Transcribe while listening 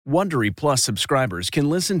Wondery Plus subscribers can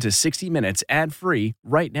listen to 60 Minutes ad-free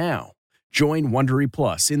right now. Join Wondery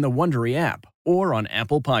Plus in the Wondery app or on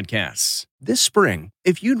Apple Podcasts. This spring,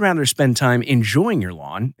 if you'd rather spend time enjoying your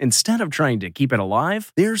lawn instead of trying to keep it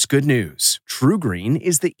alive, there's good news. True Green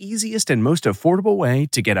is the easiest and most affordable way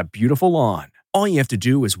to get a beautiful lawn. All you have to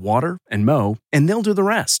do is water and mow, and they'll do the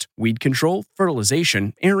rest. Weed control,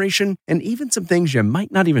 fertilization, aeration, and even some things you might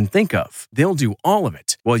not even think of. They'll do all of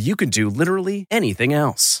it, while you can do literally anything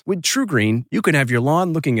else. With True Green, you can have your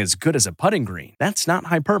lawn looking as good as a putting green. That's not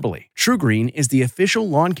hyperbole. True Green is the official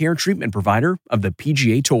lawn care treatment provider of the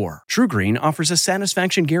PGA Tour. True Green offers a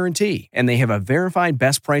satisfaction guarantee, and they have a verified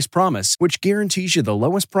best price promise, which guarantees you the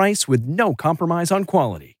lowest price with no compromise on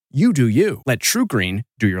quality. You do you. Let True Green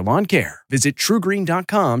do your lawn care. Visit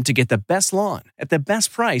TrueGreen.com to get the best lawn at the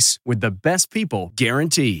best price with the best people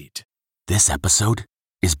guaranteed. This episode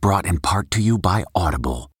is brought in part to you by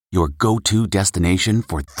Audible, your go-to destination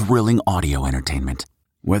for thrilling audio entertainment.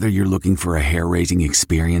 Whether you're looking for a hair-raising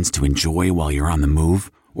experience to enjoy while you're on the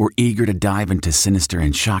move or eager to dive into sinister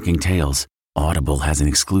and shocking tales, Audible has an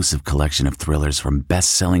exclusive collection of thrillers from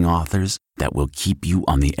best-selling authors that will keep you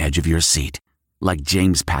on the edge of your seat. Like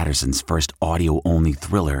James Patterson's first audio-only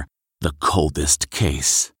thriller, The Coldest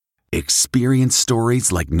Case. Experience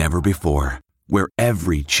stories like never before, where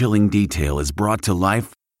every chilling detail is brought to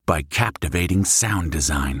life by captivating sound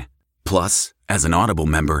design. Plus, as an Audible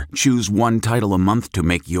member, choose one title a month to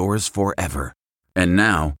make yours forever. And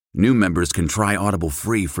now, new members can try Audible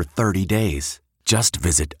free for 30 days. Just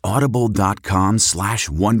visit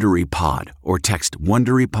audible.com/WonderyPod or text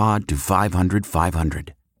WonderyPod to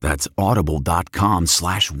 500-500. That's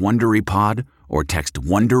audible.com/WonderyPod or text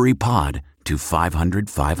WonderyPod to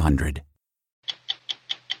 500-500.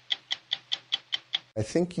 I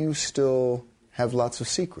think you still have lots of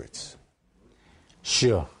secrets.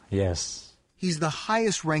 Sure, yes. He's the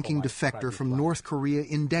highest-ranking defector from North Korea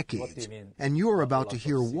in decades, and you're about to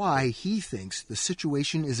hear why he thinks the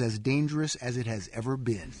situation is as dangerous as it has ever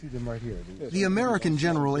been. The American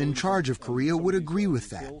general in charge of Korea would agree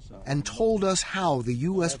with that, and told us how the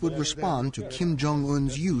U.S. would respond to Kim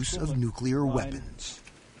Jong-un's use of nuclear weapons.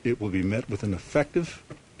 It will be met with an effective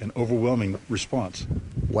and overwhelming response.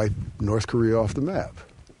 Wipe North Korea off the map.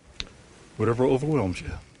 Whatever overwhelms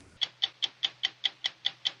you.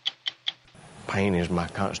 Pain is my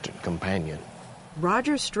constant companion.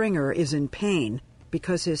 Roger Stringer is in pain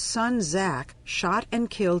because his son Zach shot and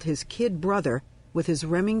killed his kid brother with his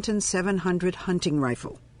Remington 700 hunting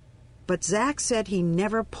rifle. But Zach said he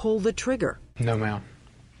never pulled the trigger. No, ma'am.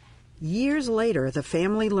 Years later, the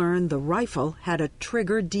family learned the rifle had a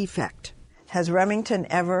trigger defect. Has Remington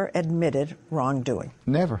ever admitted wrongdoing?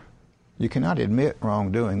 Never. You cannot admit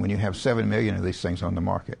wrongdoing when you have 7 million of these things on the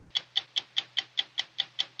market.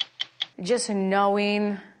 Just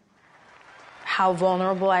knowing how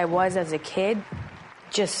vulnerable I was as a kid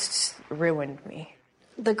just ruined me.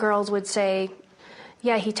 The girls would say,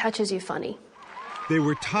 yeah, he touches you funny. They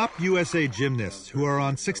were top USA gymnasts who are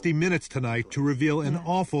on 60 Minutes tonight to reveal an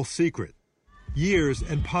awful secret. Years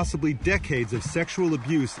and possibly decades of sexual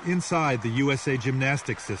abuse inside the USA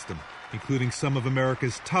gymnastics system, including some of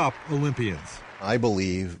America's top Olympians. I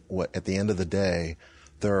believe at the end of the day,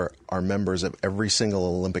 there are members of every single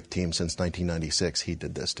Olympic team since 1996 he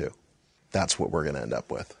did this to. That's what we're going to end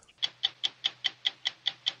up with.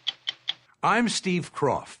 I'm Steve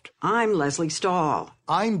Kroft. I'm Leslie Stahl.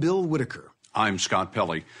 I'm Bill Whitaker. I'm Scott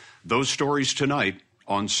Pelley. Those stories tonight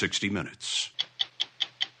on 60 Minutes.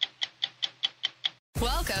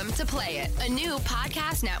 Welcome to Play It, a new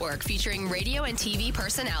podcast network featuring radio and TV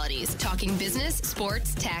personalities talking business,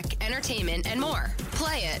 sports, tech, entertainment, and more.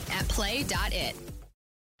 Play it at play.it.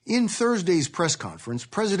 In Thursday's press conference,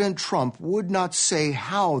 President Trump would not say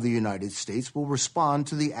how the United States will respond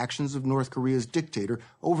to the actions of North Korea's dictator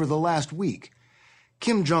over the last week.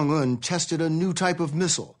 Kim Jong-un tested a new type of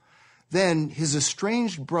missile. Then his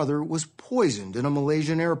estranged brother was poisoned in a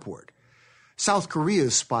Malaysian airport. South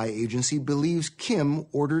Korea's spy agency believes Kim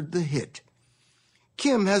ordered the hit.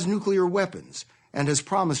 Kim has nuclear weapons and has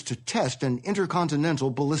promised to test an intercontinental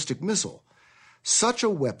ballistic missile. Such a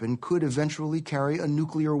weapon could eventually carry a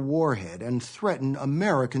nuclear warhead and threaten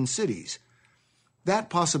American cities. That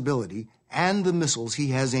possibility and the missiles he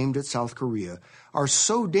has aimed at South Korea are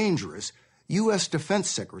so dangerous, U.S. Defense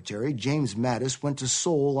Secretary James Mattis went to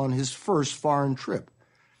Seoul on his first foreign trip.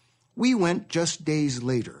 We went just days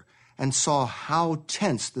later and saw how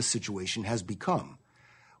tense the situation has become.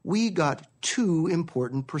 We got two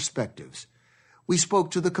important perspectives. We spoke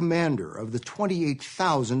to the commander of the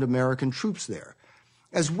 28,000 American troops there,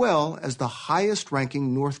 as well as the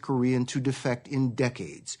highest-ranking North Korean to defect in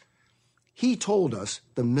decades. He told us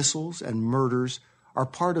the missiles and murders are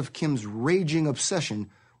part of Kim's raging obsession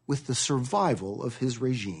with the survival of his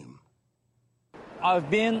regime. I've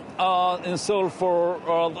been in Seoul for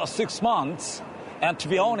 6 months. And to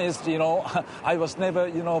be honest, I was never,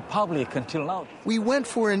 public until now. We went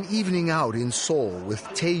for an evening out in Seoul with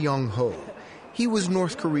Tae Young-ho. He was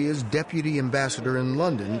North Korea's deputy ambassador in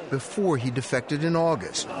London before he defected in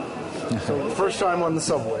August. So first time on the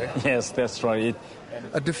subway. Yes, that's right.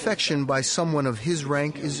 A defection by someone of his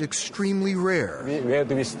rank is extremely rare. Where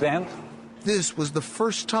do we stand? This was the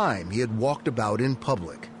first time he had walked about in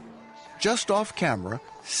public. Just off camera,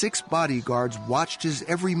 6 bodyguards watched his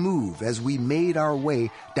every move as we made our way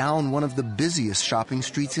down one of the busiest shopping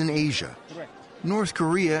streets in Asia. North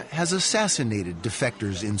Korea has assassinated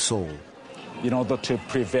defectors in Seoul. In order to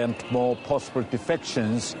prevent more possible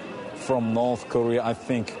defections from North Korea, I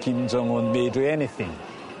think Kim Jong-un may do anything.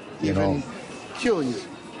 Even kill you?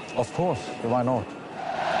 Of course, why not?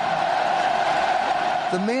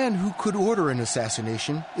 The man who could order an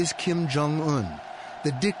assassination is Kim Jong-un.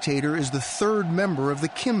 The dictator is the 3rd member of the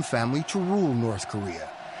Kim family to rule North Korea.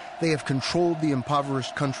 They have controlled the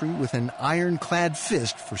impoverished country with an ironclad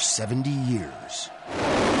fist for 70 years.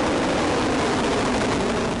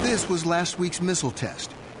 This was last week's missile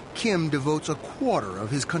test. Kim devotes a quarter of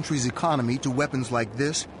his country's economy to weapons like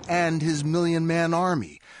this and his million-man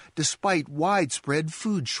army, despite widespread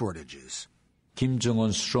food shortages. Kim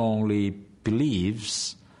Jong-un strongly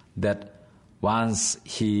believes that once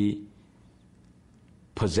he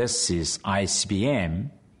possesses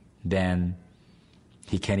ICBM, then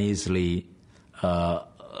he can easily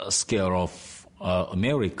scare off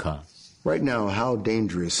America. Right now, how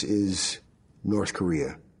dangerous is North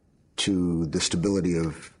Korea to the stability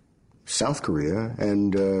of South Korea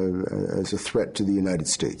and as a threat to the United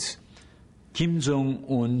States? Kim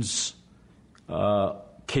Jong-un's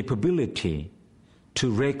capability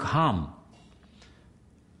to wreak harm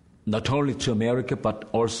not only to America but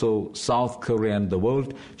also South Korea and the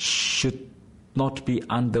world should not be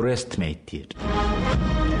underestimated.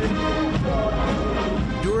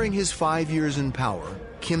 During his 5 years in power,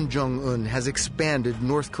 Kim Jong-un has expanded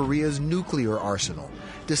North Korea's nuclear arsenal,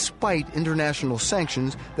 despite international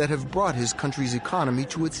sanctions that have brought his country's economy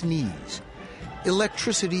to its knees.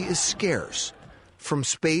 Electricity is scarce. From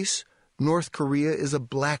space, North Korea is a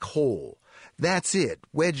black hole. That's it,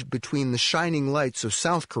 wedged between the shining lights of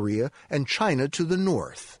South Korea and China to the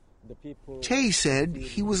north. Tae said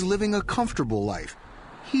he was living a comfortable life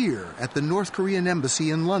here at the North Korean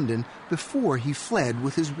embassy in London before he fled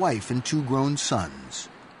with his wife and 2 grown sons.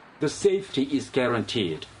 The safety is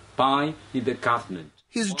guaranteed by the government.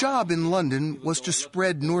 His job in London was to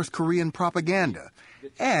spread North Korean propaganda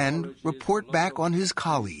and report back on his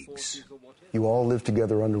colleagues. You all live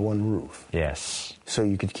together under one roof? Yes. So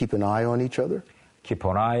you could keep an eye on each other? Keep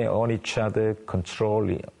an eye on each other,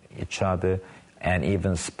 control each other, and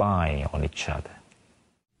even spy on each other.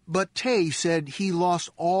 But Tae said he lost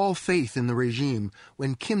all faith in the regime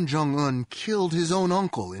when Kim Jong-un killed his own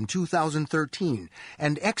uncle in 2013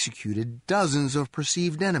 and executed dozens of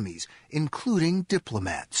perceived enemies, including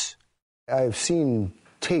diplomats. I've seen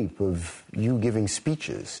tape of you giving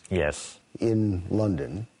speeches. Yes. In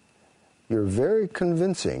London. You're very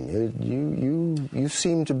convincing. You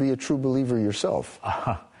seem to be a true believer yourself.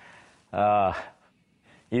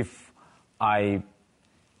 If I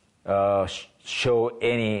show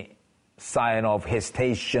any sign of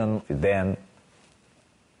hesitation, then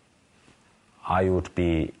I would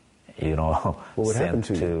be, what would happen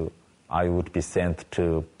to you? I would be sent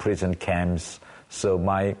to prison camps. So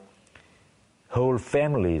my whole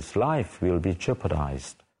family's life will be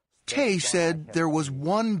jeopardized. Tae said there was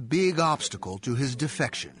one big obstacle to his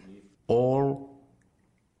defection. All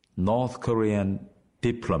North Korean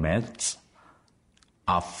diplomats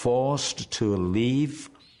are forced to leave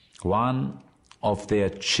one of their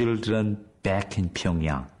children back in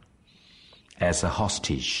Pyongyang as a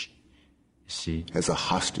hostage. See? As a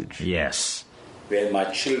hostage? Yes. When my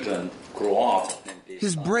children grow up...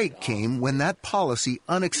 His break came when that policy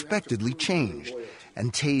unexpectedly changed,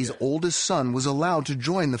 and Tae's oldest son was allowed to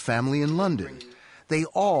join the family in London. They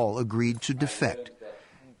all agreed to defect.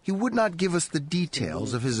 He would not give us the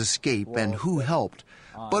details of his escape and who helped,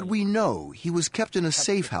 but we know he was kept in a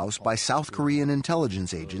safe house by South Korean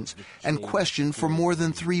intelligence agents and questioned for more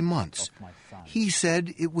than 3 months. He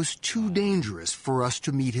said it was too dangerous for us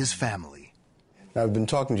to meet his family. Now, I've been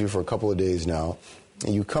talking to you for a couple of days now,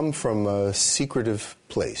 and you come from a secretive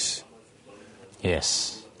place.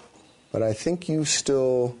 Yes. But I think you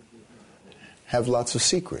still have lots of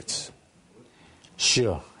secrets.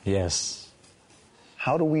 Sure, yes.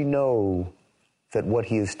 How do we know that what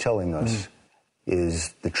he is telling us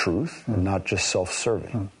is the truth and not just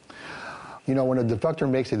self-serving. You know, when a defector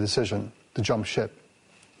makes a decision to jump ship,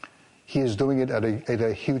 he is doing it at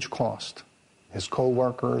a huge cost. His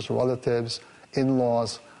co-workers, relatives,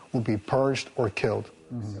 in-laws will be purged or killed.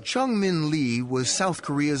 Chung Min Lee was South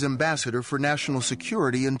Korea's ambassador for national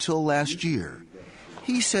security until last year.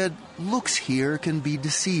 He said looks here can be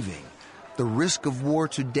deceiving. The risk of war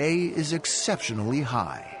today is exceptionally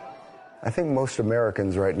high. I think most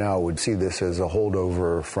Americans right now would see this as a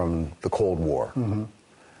holdover from the Cold War.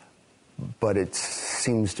 But it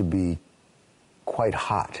seems to be quite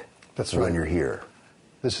hot when you're here.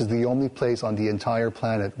 This is the only place on the entire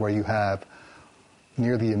planet where you have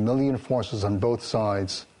nearly 1 million forces on both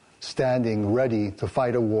sides standing ready to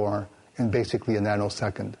fight a war in basically a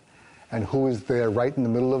nanosecond. And who is there right in the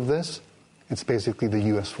middle of this? It's basically the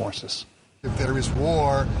U.S. forces. If there is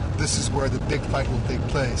war, this is where the big fight will take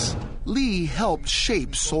place. Lee helped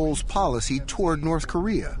shape Seoul's policy toward North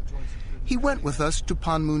Korea. He went with us to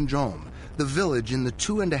Panmunjom, the village in the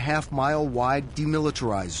 2.5-mile wide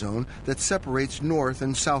demilitarized zone that separates North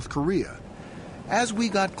and South Korea. As we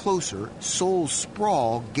got closer, Seoul's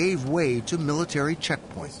sprawl gave way to military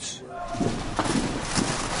checkpoints.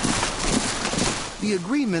 The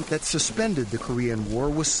agreement that suspended the Korean War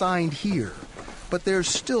was signed here, but there's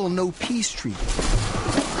still no peace treaty.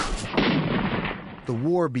 The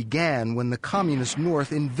war began when the Communist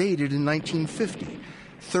North invaded in 1950.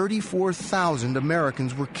 34,000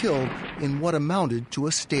 Americans were killed in what amounted to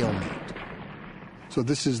a stalemate. So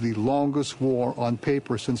this is the longest war on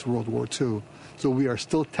paper since World War II. So we are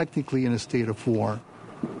still technically in a state of war.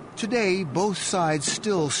 Today, both sides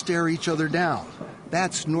still stare each other down.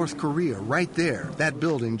 That's North Korea right there, that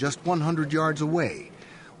building just 100 yards away.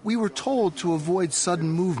 We were told to avoid sudden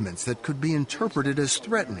movements that could be interpreted as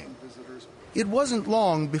threatening. It wasn't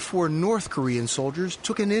long before North Korean soldiers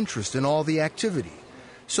took an interest in all the activity.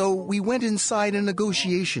 So we went inside a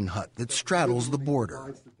negotiation hut that straddles the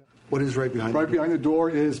border. What is right behind? Right behind the door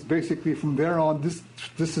is basically from there on. This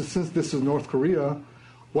is since this is North Korea.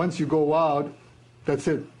 Once you go out, that's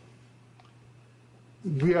it.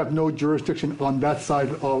 We have no jurisdiction on that side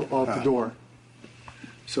of the door.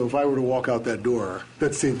 So if I were to walk out that door,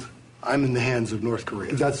 that's it. I'm in the hands of North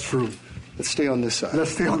Korea. That's true. Let's stay on this side.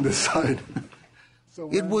 Let's stay on this side.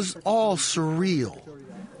 It was all surreal.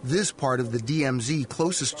 This part of the DMZ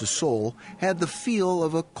closest to Seoul had the feel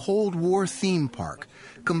of a Cold War theme park,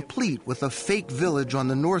 complete with a fake village on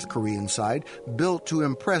the North Korean side built to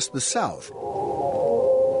impress the South.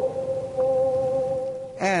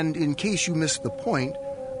 And in case you missed the point,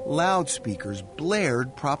 loudspeakers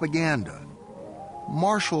blared propaganda.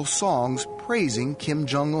 Martial songs praising Kim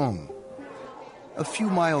Jong-un. A few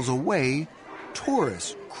miles away,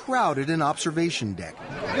 tourists crowded an observation deck,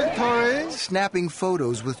 snapping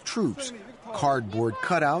photos with troops, cardboard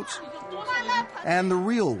cutouts, and the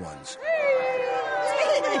real ones.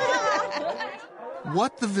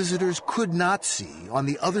 What the visitors could not see on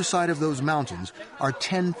the other side of those mountains are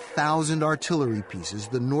 10,000 artillery pieces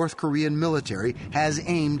the North Korean military has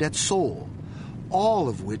aimed at Seoul, all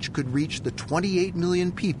of which could reach the 28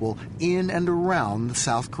 million people in and around the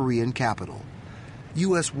South Korean capital.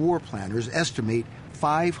 U.S. war planners estimate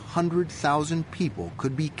 500,000 people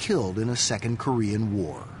could be killed in a second Korean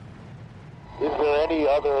War. Is there any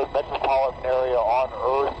other metropolitan area on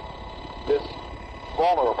Earth this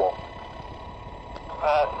vulnerable?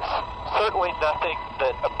 Certainly nothing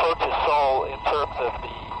that approaches Seoul in terms of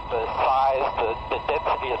the size, the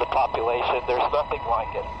density of the population. There's nothing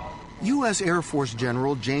like it. U.S. Air Force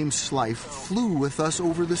General James Slife flew with us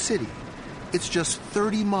over the city. It's just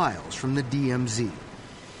 30 miles from the DMZ.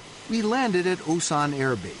 We landed at Osan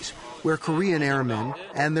Air Base, where Korean airmen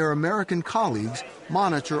and their American colleagues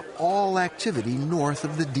monitor all activity north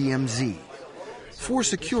of the DMZ. For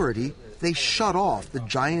security, they shut off the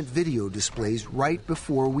giant video displays right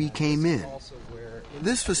before we came in.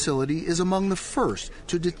 This facility is among the first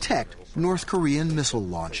to detect North Korean missile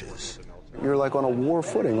launches. You're like on a war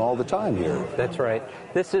footing all the time here. That's right.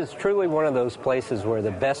 This is truly one of those places where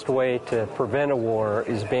the best way to prevent a war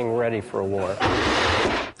is being ready for a war.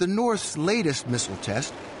 The North's latest missile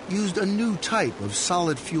test used a new type of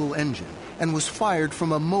solid fuel engine and was fired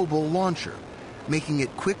from a mobile launcher, making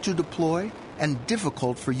it quick to deploy and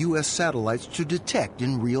difficult for U.S. satellites to detect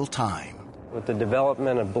in real time. With the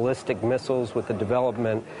development of ballistic missiles, with the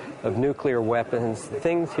development of nuclear weapons,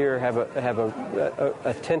 things here have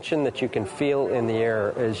a tension that you can feel in the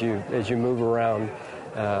air as you move around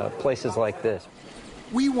places like this.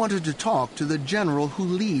 We wanted to talk to the general who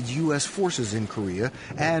leads U.S. forces in Korea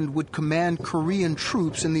and would command Korean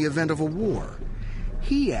troops in the event of a war.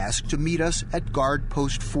 He asked to meet us at Guard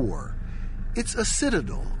Post 4. It's a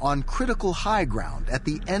citadel on critical high ground at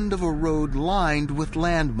the end of a road lined with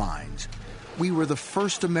landmines. We were the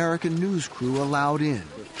first American news crew allowed in.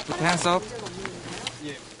 Hands up.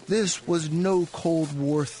 This was no Cold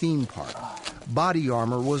War theme park. Body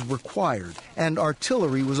armor was required, and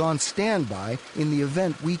artillery was on standby in the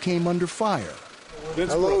event we came under fire.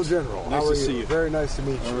 Hello, General. Nice How are to see you? you. Very nice to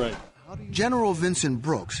meet you. All right. General Vincent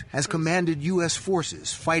Brooks has commanded U.S.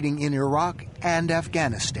 forces fighting in Iraq and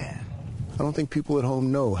Afghanistan. I don't think people at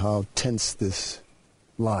home know how tense this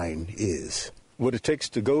line is. What it takes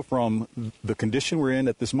to go from the condition we're in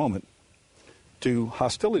at this moment to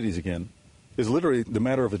hostilities again is literally the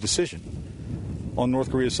matter of a decision on North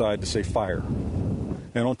Korea's side to say fire.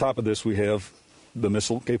 And on top of this, we have the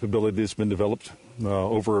missile capability that's been developed.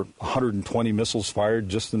 Over 120 missiles fired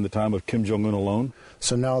just in the time of Kim Jong-un alone.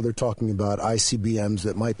 So now they're talking about ICBMs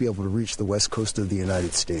that might be able to reach the west coast of the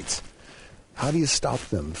United States. How do you stop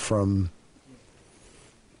them from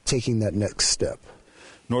taking that next step?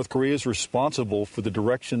 North Korea is responsible for the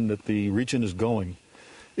direction that the region is going.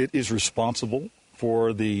 It is responsible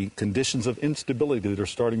for the conditions of instability that are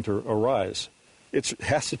starting to arise. It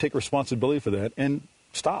has to take responsibility for that and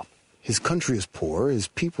stop. His country is poor. His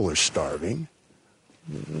people are starving.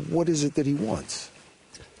 What is it that he wants?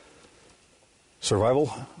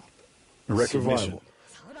 Survival and recognition. Survival.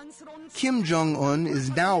 Kim Jong-un is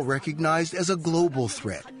now recognized as a global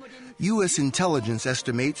threat. U.S. intelligence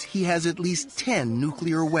estimates he has at least 10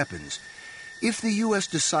 nuclear weapons. If the U.S.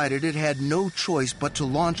 decided it had no choice but to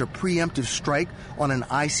launch a preemptive strike on an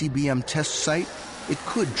ICBM test site, it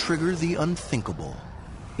could trigger the unthinkable.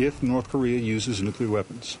 If North Korea uses nuclear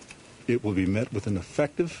weapons, it will be met with an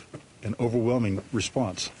effective and overwhelming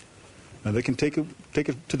response. Now, they can take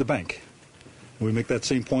it to the bank. And we make that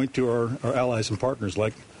same point to our allies and partners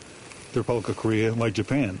like the Republic of Korea, like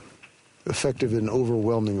Japan. Effective and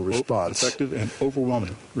overwhelming response. Effective and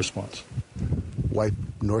overwhelming response. Wipe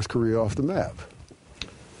North Korea off the map.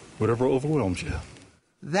 Whatever overwhelms you.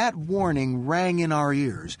 That warning rang in our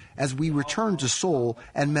ears as we returned to Seoul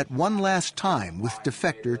and met one last time with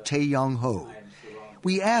defector Tae Young-ho.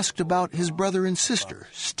 We asked about his brother and sister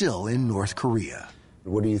still in North Korea.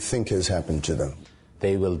 What do you think has happened to them?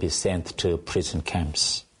 They will be sent to prison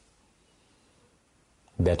camps.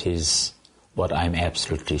 That is what I'm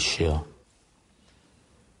absolutely sure.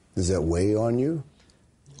 Does that weigh on you?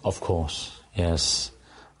 Of course, yes.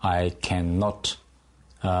 I cannot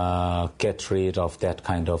get rid of that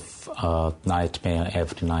kind of nightmare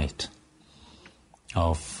every night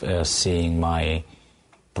of seeing my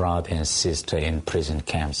brother and sister in prison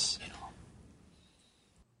camps.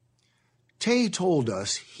 Tae told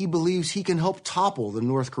us he believes he can help topple the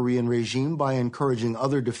North Korean regime by encouraging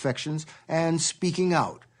other defections and speaking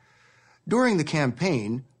out. During the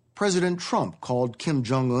campaign, President Trump called Kim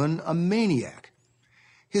Jong-un a maniac.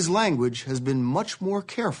 His language has been much more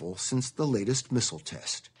careful since the latest missile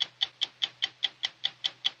test.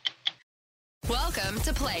 Welcome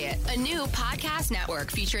to Play It, a new podcast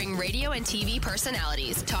network featuring radio and TV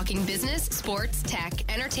personalities talking business, sports, tech,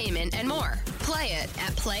 entertainment, and more. Play it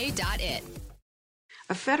at play.it.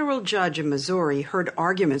 A federal judge in Missouri heard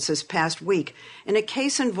arguments this past week in a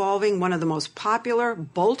case involving one of the most popular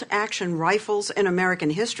bolt-action rifles in American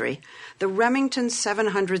history, the Remington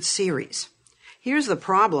 700 series. Here's the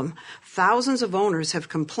problem. Thousands of owners have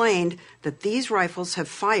complained that these rifles have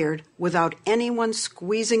fired without anyone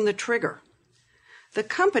squeezing the trigger. The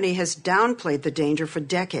company has downplayed the danger for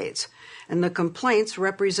decades, and the complaints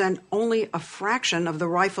represent only a fraction of the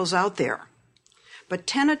rifles out there. But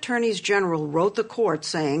 10 attorneys general wrote the court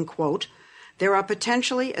saying, quote, there are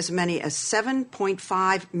potentially as many as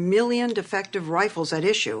 7.5 million defective rifles at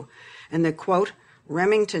issue, and that, quote,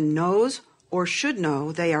 Remington knows or should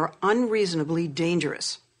know they are unreasonably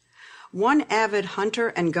dangerous. One avid hunter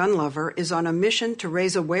and gun lover is on a mission to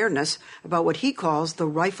raise awareness about what he calls the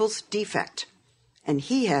rifle's defect. And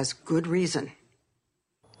he has good reason.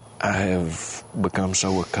 I have become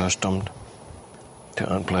so accustomed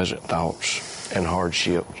to unpleasant thoughts and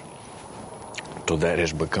hardships, so that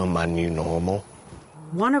has become my new normal.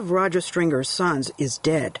 One of Roger Stringer's sons is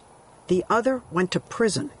dead. The other went to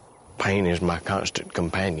prison. Pain is my constant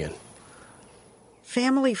companion.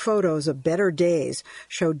 Family photos of better days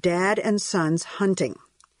show Dad and sons hunting.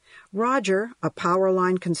 Roger, a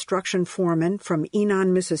Powerline construction foreman from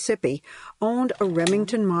Enon, Mississippi, owned a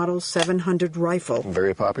Remington Model 700 rifle.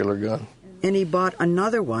 Very popular gun. And he bought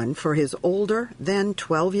another one for his older, then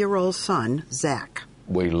 12-year-old son, Zach.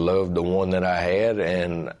 We loved the one that I had,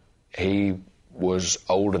 and he was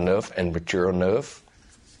old enough and mature enough.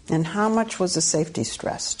 And how much was the safety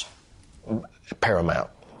stressed? Paramount.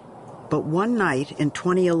 But one night in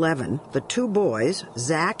 2011, the two boys,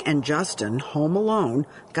 Zach and Justin, home alone,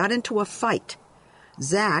 got into a fight.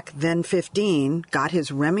 Zach, then 15, got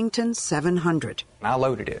his Remington 700. I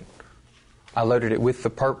loaded it. I loaded it with the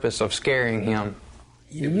purpose of scaring him.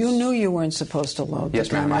 You knew you weren't supposed to load.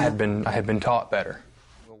 Yes, ma'am. I had been taught better.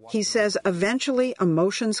 He says eventually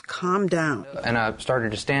emotions calmed down. And I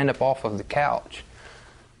started to stand up off of the couch.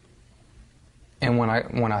 And when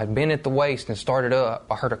I had been at the waist and started up,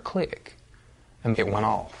 I heard a click, and it went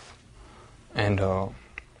off. And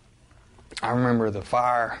I remember the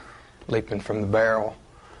fire leaping from the barrel.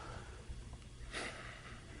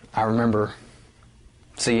 I remember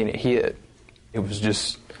seeing it hit. It was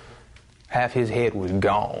just, half his head was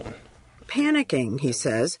gone. Panicking, he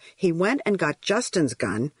says, he went and got Justin's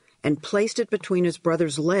gun and placed it between his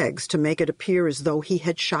brother's legs to make it appear as though he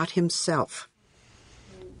had shot himself.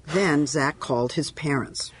 Then Zach called his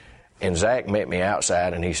parents. And Zach met me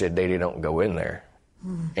outside, and he said, "Daddy, don't go in there."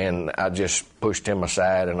 And I just pushed him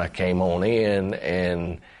aside, and I came on in,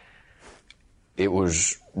 and it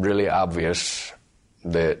was really obvious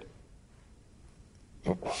that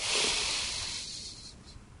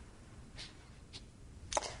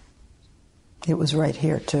it was right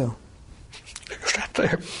here, too. It was right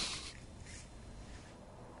there.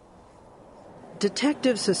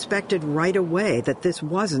 Detectives suspected right away that this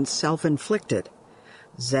wasn't self-inflicted.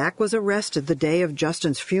 Zach was arrested the day of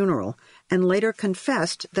Justin's funeral and later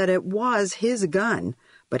confessed that it was his gun,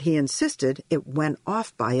 but he insisted it went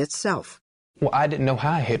off by itself. Well, I didn't know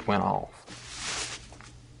how it went off.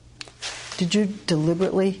 Did you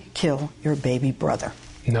deliberately kill your baby brother?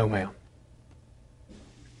 No, ma'am.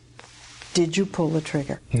 Did you pull the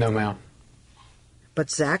trigger? No, ma'am. But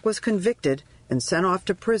Zach was convicted and sent off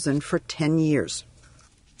to prison for 10 years.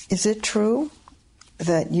 Is it true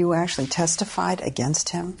that you actually testified against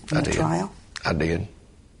him in the trial? I did.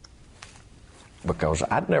 Because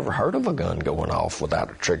I'd never heard of a gun going off without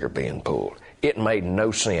a trigger being pulled. It made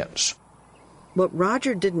no sense. What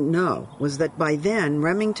Roger didn't know was that by then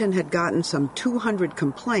Remington had gotten some 200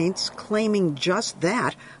 complaints claiming just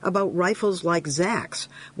that about rifles like Zach's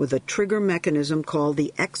with a trigger mechanism called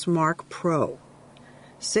the Exmark Pro.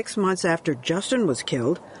 6 months after Justin was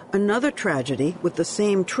killed, another tragedy with the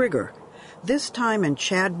same trigger, this time in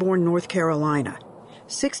Chadbourne, North Carolina.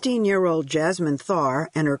 16-year-old Jasmine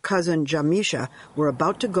Thar and her cousin Jamisha were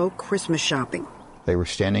about to go Christmas shopping. They were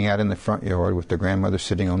standing out in the front yard with their grandmother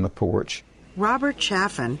sitting on the porch. Robert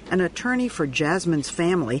Chaffin, an attorney for Jasmine's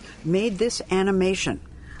family, made this animation.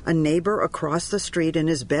 A neighbor across the street in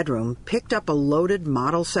his bedroom picked up a loaded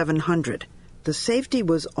Model 700. The safety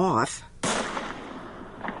was off,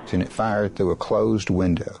 and it fired through a closed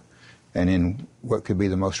window. And in what could be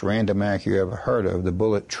the most random act you ever heard of, the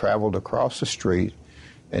bullet traveled across the street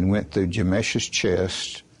and went through Jamesha's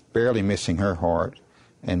chest, barely missing her heart,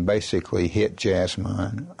 and basically hit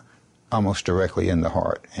Jasmine almost directly in the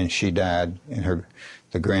heart. And she died in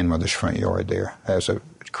the grandmother's front yard there. That was an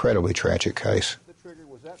incredibly tragic case.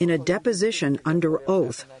 In a deposition under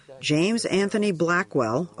oath, James Anthony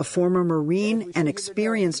Blackwell, a former Marine and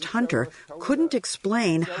experienced hunter, couldn't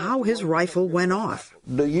explain how his rifle went off.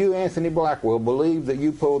 Do you, Anthony Blackwell, believe that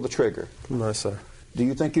you pulled the trigger? No, sir. Do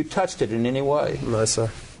you think you touched it in any way? No,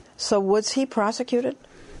 sir. So was he prosecuted?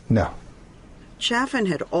 No. Chaffin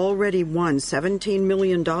had already won $17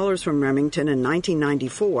 million from Remington in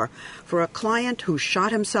 1994 for a client who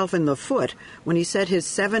shot himself in the foot when he said his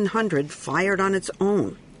 700 fired on its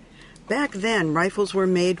own. Back then, rifles were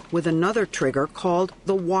made with another trigger called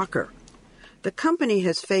the Walker. The company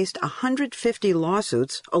has faced 150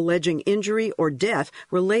 lawsuits alleging injury or death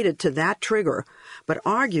related to that trigger, but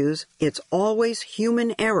argues it's always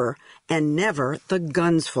human error and never the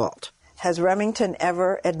gun's fault. Has Remington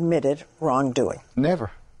ever admitted wrongdoing?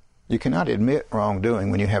 Never. You cannot admit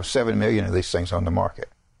wrongdoing when you have 7 million of these things on the market.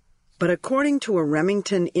 But according to a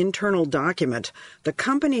Remington internal document, the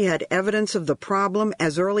company had evidence of the problem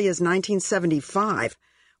as early as 1975,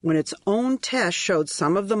 when its own test showed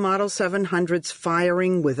some of the Model 700s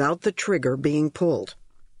firing without the trigger being pulled.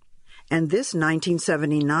 And this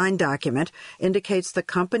 1979 document indicates the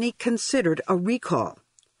company considered a recall.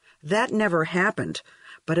 That never happened,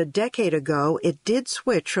 but a decade ago it did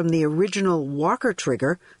switch from the original Walker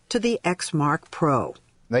trigger to the Exmark Pro.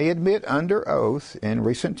 They admit under oath in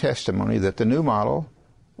recent testimony that the new model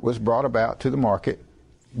was brought about to the market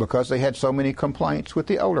because they had so many complaints with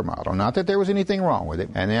the older model. Not that there was anything wrong with it.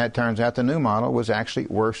 And then it turns out the new model was actually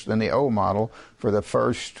worse than the old model for the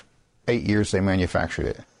first 8 years they manufactured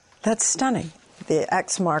it. That's stunning. The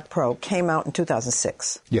Exmark Pro came out in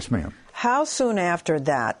 2006. Yes, ma'am. How soon after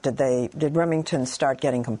that did Remington start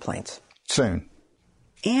getting complaints? Soon.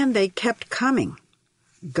 And they kept coming.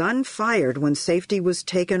 Gun fired when safety was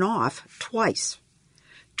taken off twice.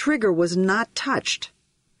 Trigger was not touched.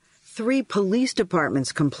 3 police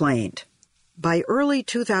departments complained. By early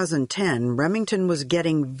 2010, Remington was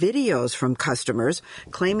getting videos from customers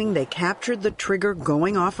claiming they captured the trigger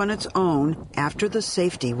going off on its own after the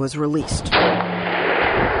safety was released. So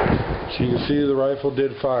you can see the rifle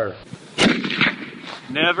did fire.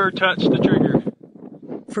 Never touch the trigger.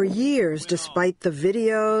 For years, despite the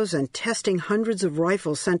videos and testing hundreds of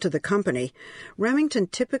rifles sent to the company, Remington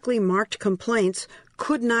typically marked complaints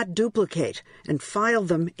could not duplicate and filed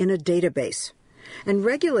them in a database. And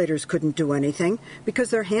regulators couldn't do anything because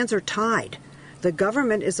their hands are tied. The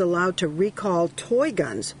government is allowed to recall toy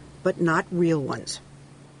guns, but not real ones.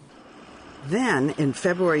 Then, in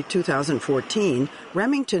February 2014,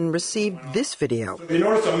 Remington received this video. You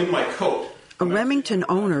notice I'm in my coat. A Remington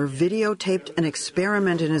owner videotaped an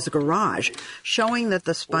experiment in his garage showing that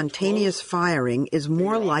the spontaneous firing is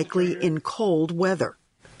more likely in cold weather.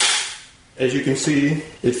 As you can see,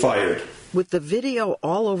 it fired. With the video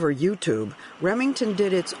all over YouTube, Remington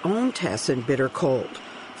did its own tests in bitter cold.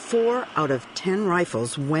 4 out of 10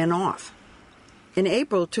 rifles went off. In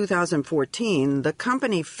April 2014, the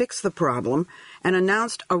company fixed the problem and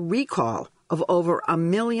announced a recall of over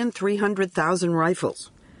 1,300,000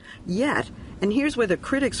 rifles. Yet, and here's where the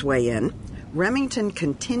critics weigh in, Remington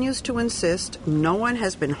continues to insist no one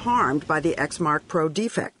has been harmed by the Exmark Pro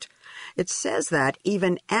defect. It says that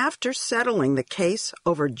even after settling the case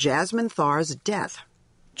over Jasmine Thar's death.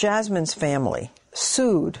 Jasmine's family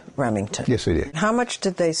sued Remington. Yes, they did. How much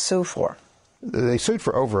did they sue for? They sued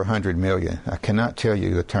for over $100 million. I cannot tell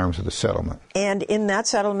you the terms of the settlement. And in that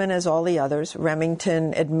settlement, as all the others,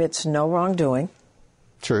 Remington admits no wrongdoing.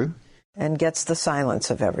 True. And gets the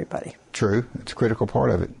silence of everybody. True. It's a critical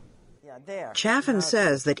part of it. Chaffin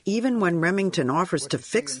says that even when Remington offers to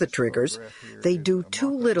fix the triggers, they do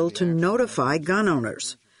too little to notify gun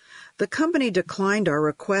owners. The company declined our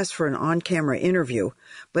request for an on-camera interview,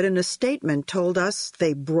 but in a statement told us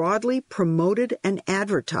they broadly promoted and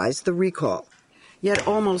advertised the recall. Yet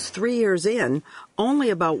almost 3 years in,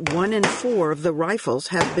 only about 1 in 4 of the rifles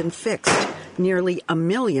have been fixed. Nearly 1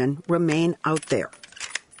 million remain out there.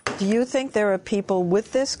 Do you think there are people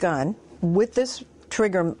with this gun, with this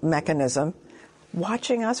trigger mechanism,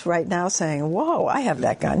 watching us right now saying, whoa, I have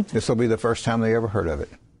that gun? This will be the first time they ever heard of it.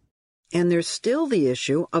 And there's still the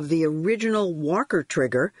issue of the original Walker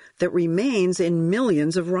trigger that remains in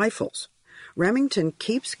millions of rifles. Remington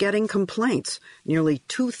keeps getting complaints, nearly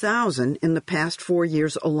 2,000 in the past 4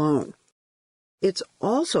 years alone. It's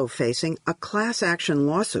also facing a class action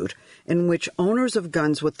lawsuit in which owners of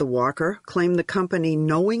guns with the Walker claim the company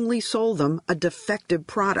knowingly sold them a defective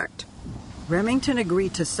product. Remington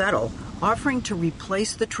agreed to settle, offering to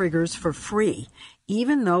replace the triggers for free,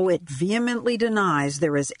 even though it vehemently denies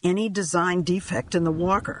there is any design defect in the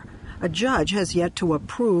Walker. A judge has yet to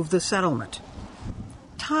approve the settlement.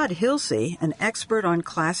 Todd Hilsey, an expert on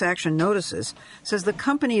class action notices, says the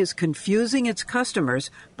company is confusing its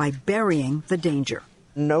customers by burying the danger.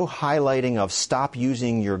 No highlighting of stop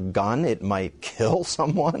using your gun, it might kill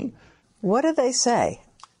someone. What do they say?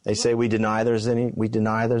 They say we deny there's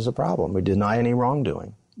a problem. We deny any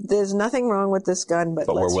wrongdoing. There's nothing wrong with this gun, but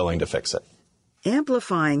we're willing to fix it.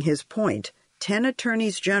 Amplifying his point, 10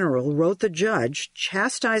 attorneys general wrote the judge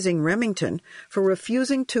chastising Remington for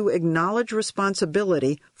refusing to acknowledge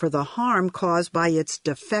responsibility for the harm caused by its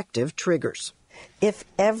defective triggers. If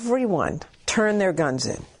everyone turned their guns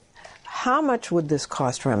in, how much would this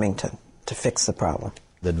cost Remington to fix the problem?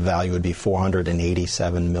 The value would be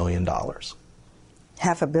 $487 million.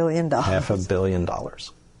 $500 million. $500 million.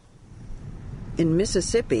 In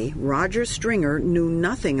Mississippi, Roger Stringer knew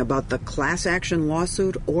nothing about the class action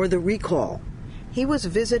lawsuit or the recall. He was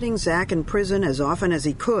visiting Zach in prison as often as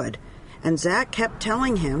he could, and Zach kept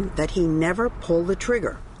telling him that he never pulled the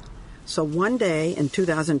trigger. So one day in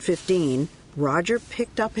 2015, Roger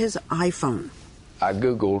picked up his iPhone. I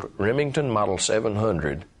Googled Remington Model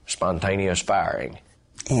 700 spontaneous firing.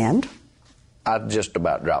 And? I just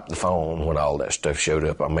about dropped the phone when all that stuff showed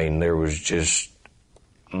up. I mean, there was just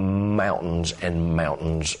mountains and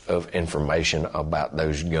mountains of information about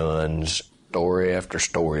those guns, story after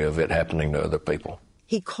story of it happening to other people.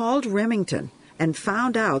 He called Remington and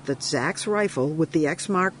found out that Zach's rifle with the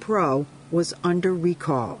Exmark Pro was under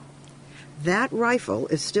recall. That rifle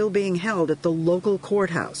is still being held at the local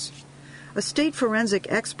courthouse. A state forensic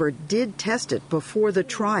expert did test it before the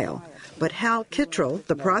trial, but Hal Kittrell,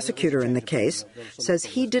 the prosecutor in the case, says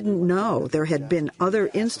he didn't know there had been other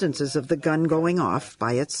instances of the gun going off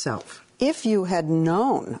by itself. If you had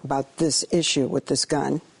known about this issue with this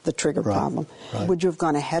gun, the trigger problem. Right. Would you have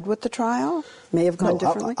gone ahead with the trial? May have gone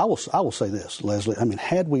differently? I will say this, Leslie. I mean,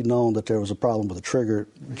 had we known that there was a problem with the trigger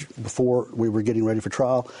before we were getting ready for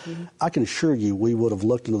trial, I can assure you we would have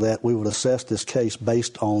looked into that. We would assess this case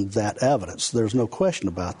based on that evidence. There's no question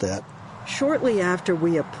about that. Shortly after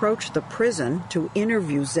we approached the prison to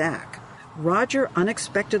interview Zach, Roger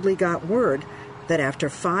unexpectedly got word that after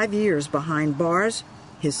 5 years behind bars,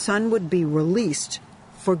 his son would be released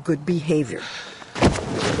for good behavior.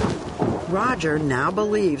 Roger now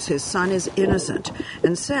believes his son is innocent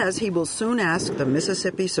and says he will soon ask the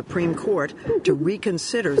Mississippi Supreme Court to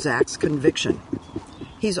reconsider Zach's conviction.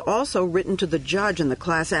 He's also written to the judge in the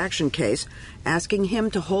class action case, asking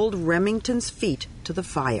him to hold Remington's feet to the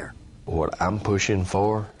fire. What I'm pushing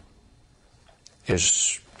for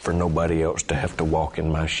is for nobody else to have to walk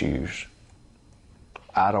in my shoes.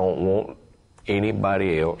 I don't want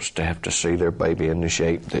anybody else to have to see their baby in the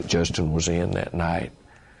shape that Justin was in that night.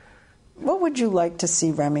 What would you like to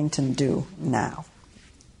see Remington do now?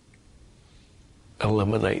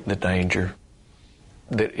 Eliminate the danger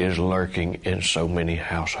that is lurking in so many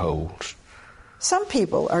households. Some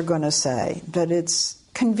people are going to say that it's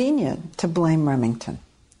convenient to blame Remington.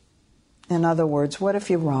 In other words, what if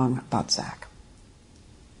you're wrong about Zach?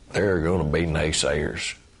 There are going to be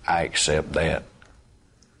naysayers. I accept that.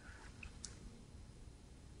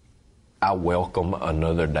 I welcome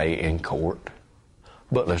another day in court,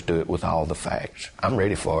 but let's do it with all the facts. I'm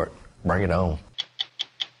ready for it. Bring it on.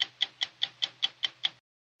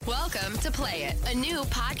 Welcome to Play It, a new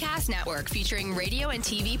podcast network featuring radio and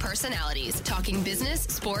TV personalities talking business,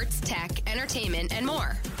 sports, tech, entertainment, and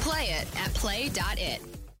more. Play it at play.it.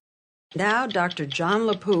 Now, Dr. John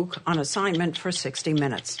LaPook on assignment for 60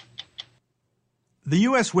 Minutes. The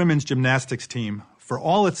U.S. women's gymnastics team, for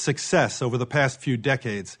all its success over the past few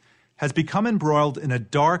decades, has become embroiled in a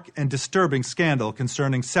dark and disturbing scandal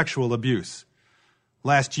concerning sexual abuse.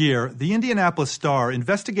 Last year, the Indianapolis Star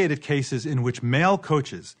investigated cases in which male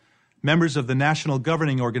coaches, members of the national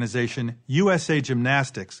governing organization USA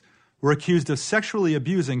Gymnastics, were accused of sexually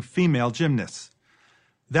abusing female gymnasts.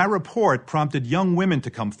 That report prompted young women to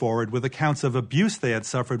come forward with accounts of abuse they had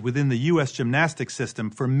suffered within the U.S. gymnastics system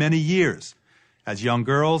for many years, as young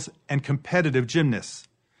girls and competitive gymnasts.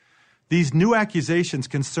 These new accusations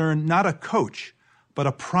concern not a coach, but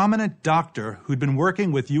a prominent doctor who'd been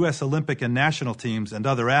working with U.S. Olympic and national teams and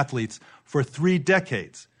other athletes for 3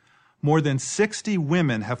 decades. More than 60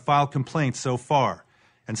 women have filed complaints so far,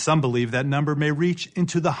 and some believe that number may reach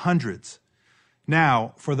into the hundreds.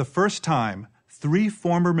 Now, for the first time, 3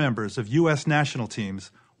 former members of U.S. national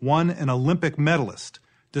teams, one an Olympic medalist,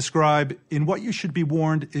 describe, in what you should be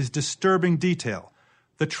warned is disturbing detail,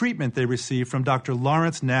 the treatment they received from Dr.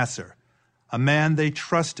 Lawrence Nassar, a man they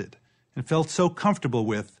trusted and felt so comfortable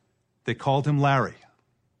with, they called him Larry.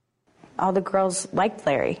 All the girls liked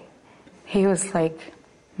Larry. He was like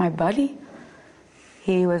my buddy.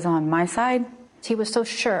 He was on my side. He was so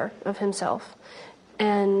sure of himself.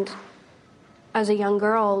 And as a young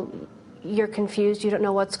girl, you're confused, you don't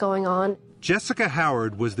know what's going on. Jessica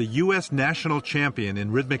Howard was the U.S. national champion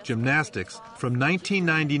in rhythmic gymnastics from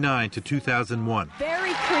 1999 to 2001.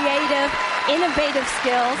 Very creative, innovative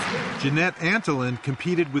skills. Jeanette Antolin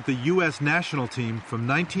competed with the U.S. national team from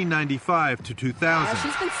 1995 to 2000.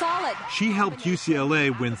 She's been solid. She helped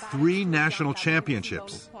UCLA win 3 national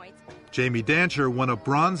championships. Jamie Dancher won a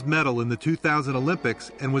bronze medal in the 2000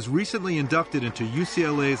 Olympics and was recently inducted into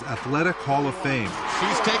UCLA's Athletic Hall of Fame.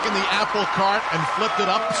 She's taken the apple cart and flipped it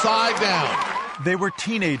upside down. They were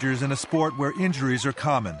teenagers in a sport where injuries are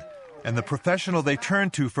common, and the professional they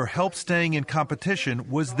turned to for help staying in competition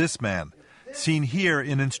was this man, seen here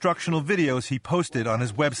in instructional videos he posted on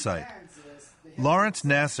his website. Lawrence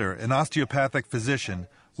Nassar, an osteopathic physician,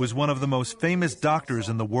 was one of the most famous doctors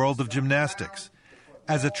in the world of gymnastics.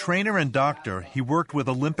 As a trainer and doctor, he worked with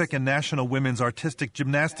Olympic and national women's artistic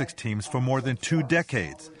gymnastics teams for more than 2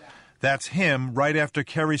 decades. That's him right after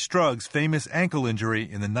Kerri Strug's famous ankle injury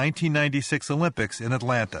in the 1996 Olympics in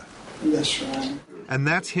Atlanta. That's right. And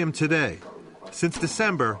that's him today. Since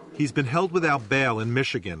December, he's been held without bail in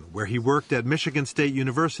Michigan, where he worked at Michigan State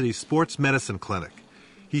University's sports medicine clinic.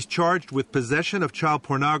 He's charged with possession of child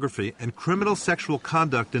pornography and criminal sexual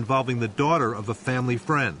conduct involving the daughter of a family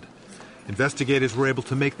friend. Investigators were able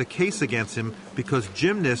to make the case against him because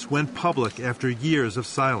gymnasts went public after years of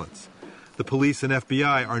silence. The police and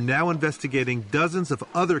FBI are now investigating dozens of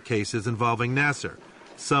other cases involving Nassar,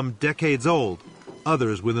 some decades old,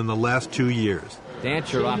 others within the last 2 years.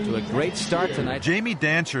 Dancher off to a great start tonight. Jamie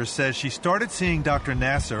Dancher says she started seeing Dr.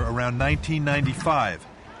 Nassar around 1995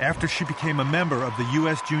 after she became a member of the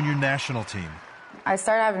U.S. junior national team. I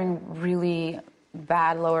started having really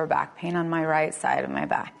bad lower back pain on my right side of my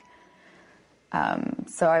back.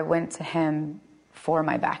 So I went to him for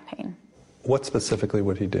my back pain. What specifically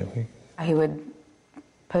would he do? He would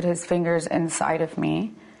put his fingers inside of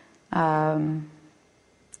me,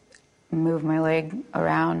 move my leg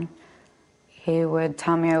around. He would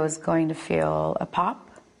tell me I was going to feel a pop,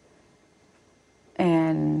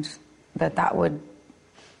 and that would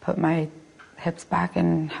put my hips back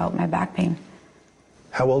and help my back pain.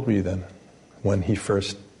 How old were you then when he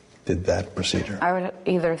first did that procedure? I was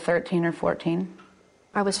either 13 or 14.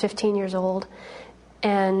 I was 15 years old,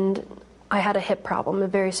 and I had a hip problem, a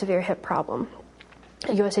very severe hip problem.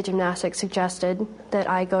 USA Gymnastics suggested that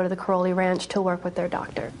I go to the Karolyi Ranch to work with their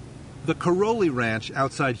doctor. The Karolyi Ranch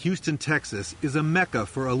outside Houston, Texas, is a mecca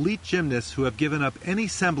for elite gymnasts who have given up any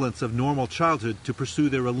semblance of normal childhood to pursue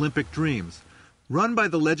their Olympic dreams. Run by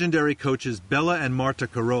the legendary coaches Bella and Marta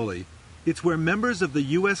Karolyi, it's where members of the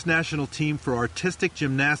U.S. national team for artistic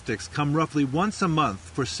gymnastics come roughly once a month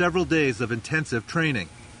for several days of intensive training.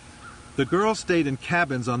 The girls stayed in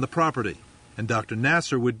cabins on the property, and Dr.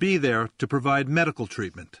 Nasser would be there to provide medical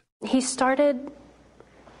treatment. He started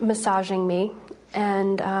massaging me,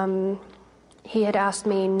 and he had asked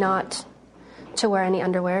me not to wear any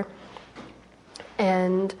underwear.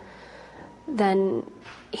 And then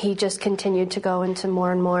he just continued to go into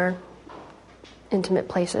more and more intimate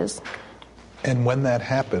places. And when that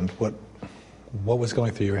happened, what was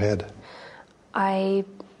going through your head? I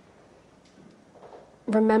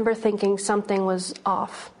remember thinking something was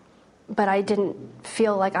off, but I didn't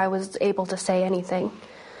feel like I was able to say anything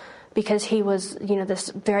because he was, this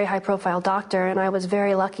very high-profile doctor, and I was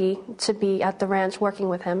very lucky to be at the ranch working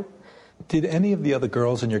with him. Did any of the other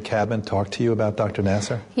girls in your cabin talk to you about Dr.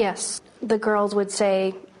 Nasser? Yes. The girls would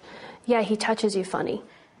say, yeah, he touches you funny.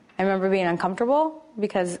 I remember being uncomfortable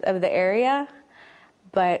because of the area,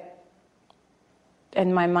 but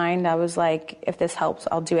in my mind I was like, if this helps,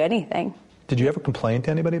 I'll do anything. Did you ever complain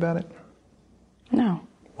to anybody about it? No.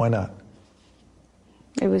 Why not?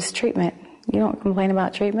 It was treatment. You don't complain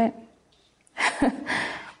about treatment.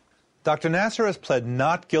 Dr. Nasser has pled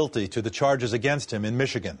not guilty to the charges against him in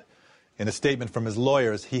Michigan. In a statement from his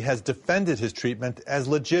lawyers, he has defended his treatment as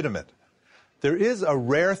legitimate. There is a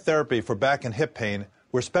rare therapy for back and hip pain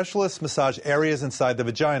where specialists massage areas inside the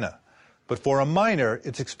vagina. But for a minor,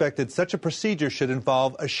 it's expected such a procedure should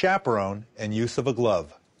involve a chaperone and use of a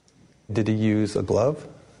glove. Did he use a glove?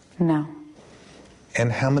 No.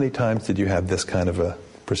 And how many times did you have this kind of a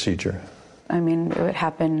procedure? I mean, it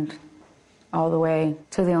happened all the way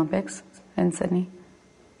to the Olympics in Sydney.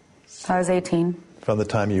 I was 18. From the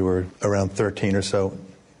time you were around 13 or so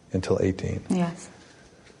until 18? Yes.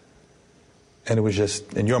 And it was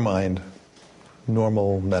just, in your mind,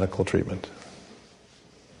 normal medical treatment?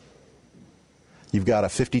 You've got a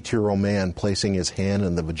 52-year-old man placing his hand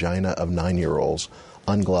in the vagina of 9-year-olds,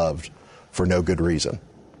 ungloved, for no good reason.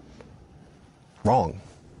 Wrong.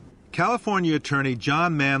 California attorney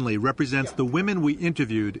John Manley represents the women we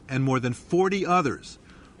interviewed and more than 40 others,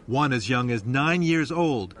 one as young as 9 years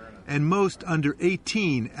old, and most under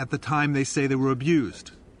 18 at the time they say they were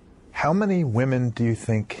abused. How many women do you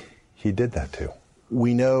think he did that to?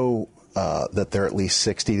 We know that there are at least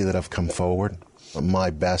 60 that have come forward. My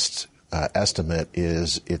best estimate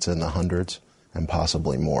is it's in the hundreds and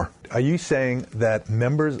possibly more. Are you saying that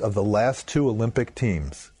members of the last two Olympic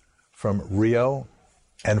teams from Rio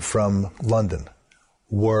and from London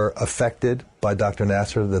were affected by Dr.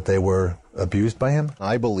 Nasser, that they were abused by him?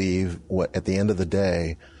 I believe at the end of the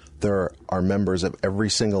day, there are members of every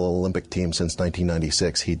single Olympic team since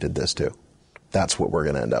 1996 he did this to. That's what we're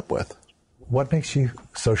going to end up with. What makes you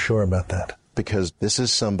so sure about that? Because this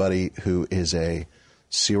is somebody who is a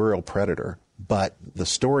serial predator, but the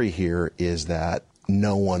story here is that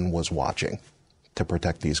no one was watching to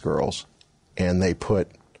protect these girls, and they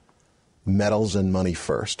put medals and money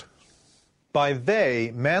first. By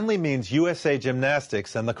they, Manley means USA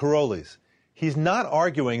Gymnastics and the Karolyis. He's not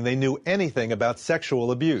arguing they knew anything about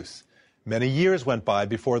sexual abuse. Many years went by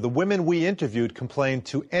before the women we interviewed complained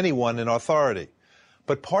to anyone in authority.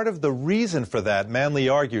 But part of the reason for that, Manley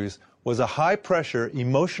argues, was a high-pressure,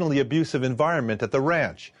 emotionally abusive environment at the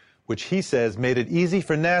ranch, which he says made it easy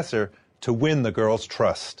for Nasser to win the girls'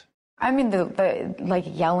 trust. I mean, the like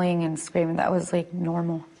yelling and screaming, that was like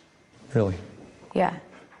normal. Really? Yeah.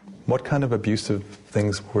 What kind of abusive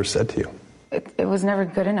things were said to you? It was never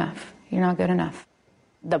good enough. You're not good enough.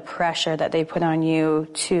 The pressure that they put on you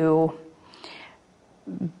to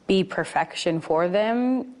be perfection for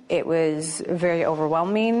them, it was very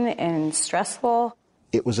overwhelming and stressful.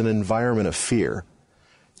 It was an environment of fear,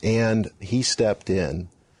 and he stepped in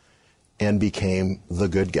and became the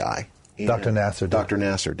good guy Dr. Nasser did. Dr.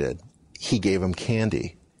 Nasser did. He gave them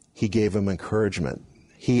candy. He gave them encouragement.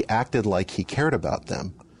 He acted like he cared about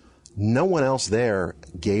them. No one else there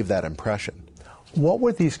gave that impression. What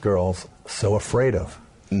were these girls so afraid of?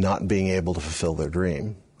 Not being able to fulfill their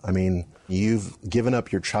dream. I mean, you've given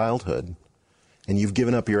up your childhood and you've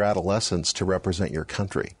given up your adolescence to represent your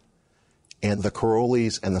country. And the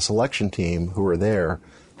Karolyis and the selection team who are there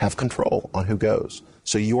have control on who goes.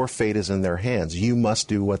 So your fate is in their hands. You must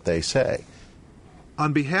do what they say.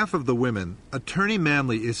 On behalf of the women, Attorney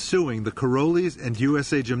Manley is suing the Karolyis and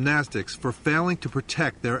USA Gymnastics for failing to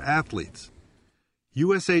protect their athletes.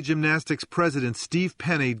 USA Gymnastics President Steve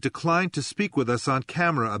Penny declined to speak with us on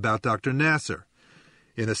camera about Dr. Nasser.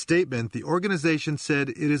 In a statement, the organization said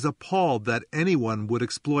it is appalled that anyone would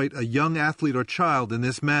exploit a young athlete or child in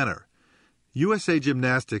this manner. USA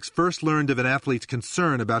Gymnastics first learned of an athlete's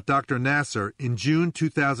concern about Dr. Nasser in June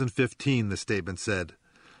 2015, the statement said.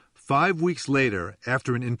 5 weeks later,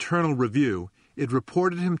 after an internal review, it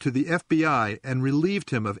reported him to the FBI and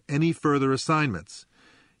relieved him of any further assignments.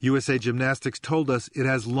 USA Gymnastics told us it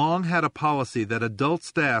has long had a policy that adult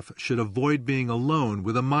staff should avoid being alone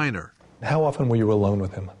with a minor. How often were you alone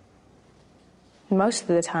with him? Most of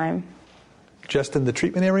the time. Just in the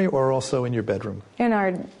treatment area or also in your bedroom? In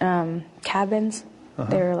our cabins.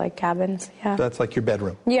 They were like cabins, yeah. That's like your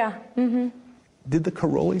bedroom? Yeah. Mm-hmm. Did the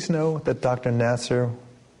Karolyis know that Dr. Nasser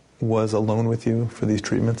was alone with you for these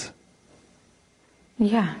treatments?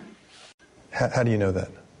 Yeah. How do you know that?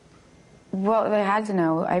 Well, they had to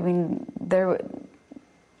know. I mean, there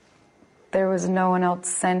was no one else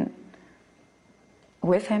sent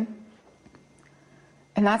with him.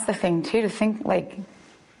 And that's the thing, too, to think, like,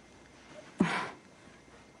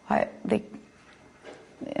 what, they,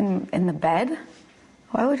 in the bed?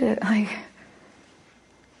 Why would it, like,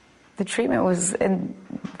 the treatment was in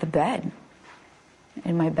the bed,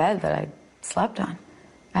 in my bed that I slept on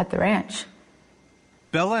at the ranch.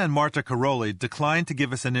 Bella and Marta Karoly declined to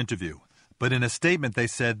give us an interview, but in a statement they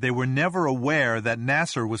said they were never aware that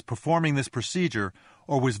Nasser was performing this procedure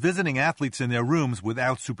or was visiting athletes in their rooms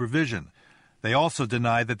without supervision. They also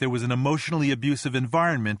denied that there was an emotionally abusive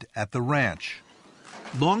environment at the ranch.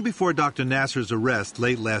 Long before Dr. Nasser's arrest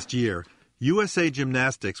late last year, USA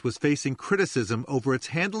Gymnastics was facing criticism over its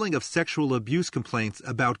handling of sexual abuse complaints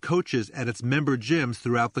about coaches at its member gyms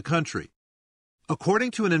throughout the country.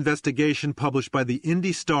 According to an investigation published by the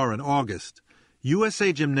Indy Star in August,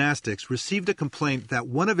 USA Gymnastics received a complaint that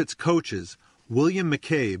one of its coaches, William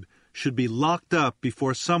McCabe, should be locked up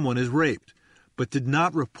before someone is raped, but did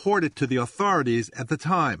not report it to the authorities at the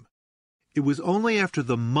time. It was only after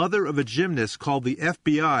the mother of a gymnast called the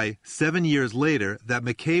FBI 7 years later that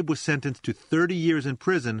McCabe was sentenced to 30 years in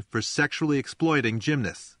prison for sexually exploiting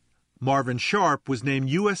gymnasts. Marvin Sharp was named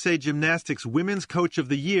USA Gymnastics Women's Coach of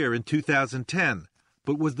the Year in 2010,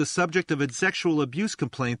 but was the subject of a sexual abuse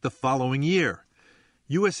complaint the following year.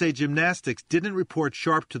 USA Gymnastics didn't report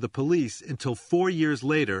Sharp to the police until 4 years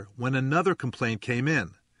later when another complaint came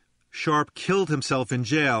in. Sharp killed himself in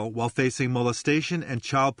jail while facing molestation and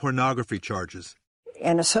child pornography charges.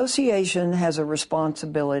 An association has a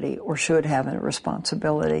responsibility, or should have a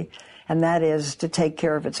responsibility, and that is to take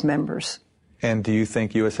care of its members. And do you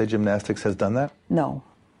think USA Gymnastics has done that? No.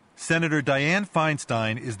 Senator Dianne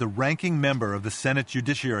Feinstein is the ranking member of the Senate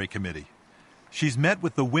Judiciary Committee. She's met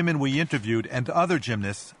with the women we interviewed and other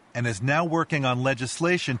gymnasts and is now working on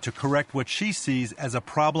legislation to correct what she sees as a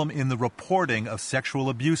problem in the reporting of sexual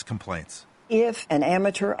abuse complaints. If an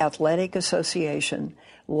amateur athletic association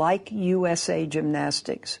like USA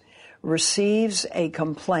Gymnastics receives a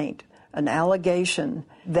complaint, an allegation,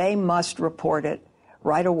 they must report it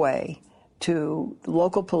right away to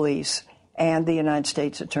local police and the United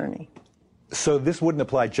States Attorney. So this wouldn't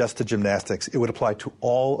apply just to gymnastics. It would apply to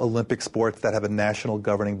all Olympic sports that have a national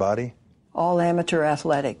governing body? All amateur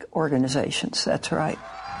athletic organizations, that's right.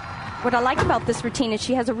 What I like about this routine is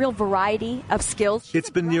she has a real variety of skills. It's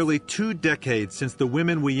been nearly 2 decades since the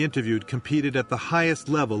women we interviewed competed at the highest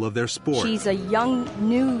level of their sport. She's a young,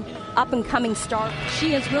 new, up-and-coming star.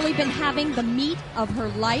 She has really been having the meat of her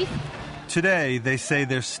life. Today, they say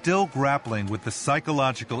they're still grappling with the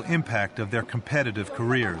psychological impact of their competitive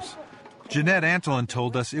careers. Jeanette Antolin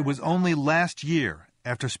told us it was only last year,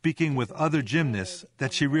 after speaking with other gymnasts,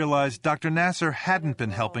 that she realized Dr. Nasser hadn't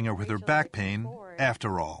been helping her with her back pain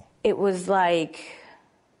after all. It was like,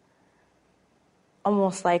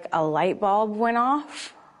 almost like a light bulb went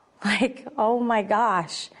off. Like, oh my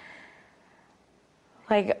gosh.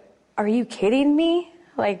 Like, are you kidding me?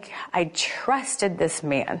 Like, I trusted this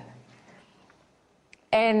man.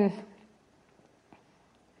 And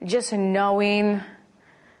just knowing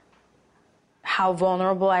how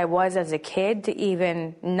vulnerable I was as a kid to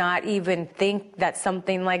even not even think that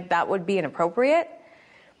something like that would be inappropriate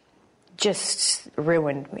just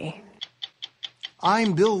ruined me.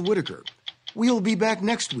 I'm Bill Whitaker. We'll be back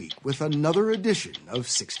next week with another edition of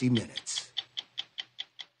 60 Minutes.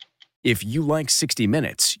 If you like 60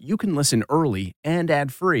 Minutes, you can listen early and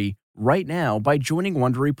ad-free right now by joining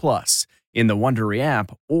Wondery Plus in the Wondery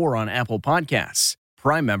app or on Apple Podcasts.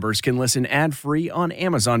 Prime members can listen ad-free on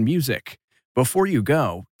Amazon Music. Before you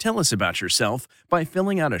go, tell us about yourself by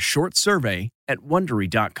filling out a short survey at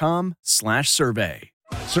Wondery.com/survey.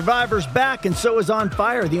 Survivor's back, and so is On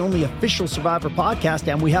Fire, the only official Survivor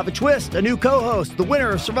podcast, and we have a twist, a new co-host, the winner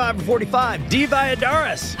of Survivor 45, Dee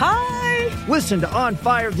Valladares. Hi! Listen to On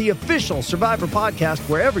Fire, the official Survivor podcast,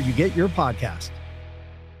 wherever you get your podcast.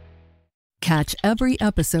 Catch every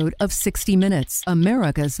episode of 60 Minutes,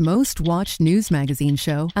 America's most watched news magazine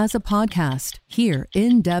show, as a podcast. Hear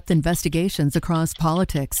in-depth investigations across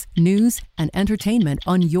politics, news, and entertainment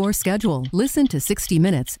on your schedule. Listen to 60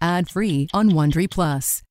 Minutes ad-free on Wondery Plus.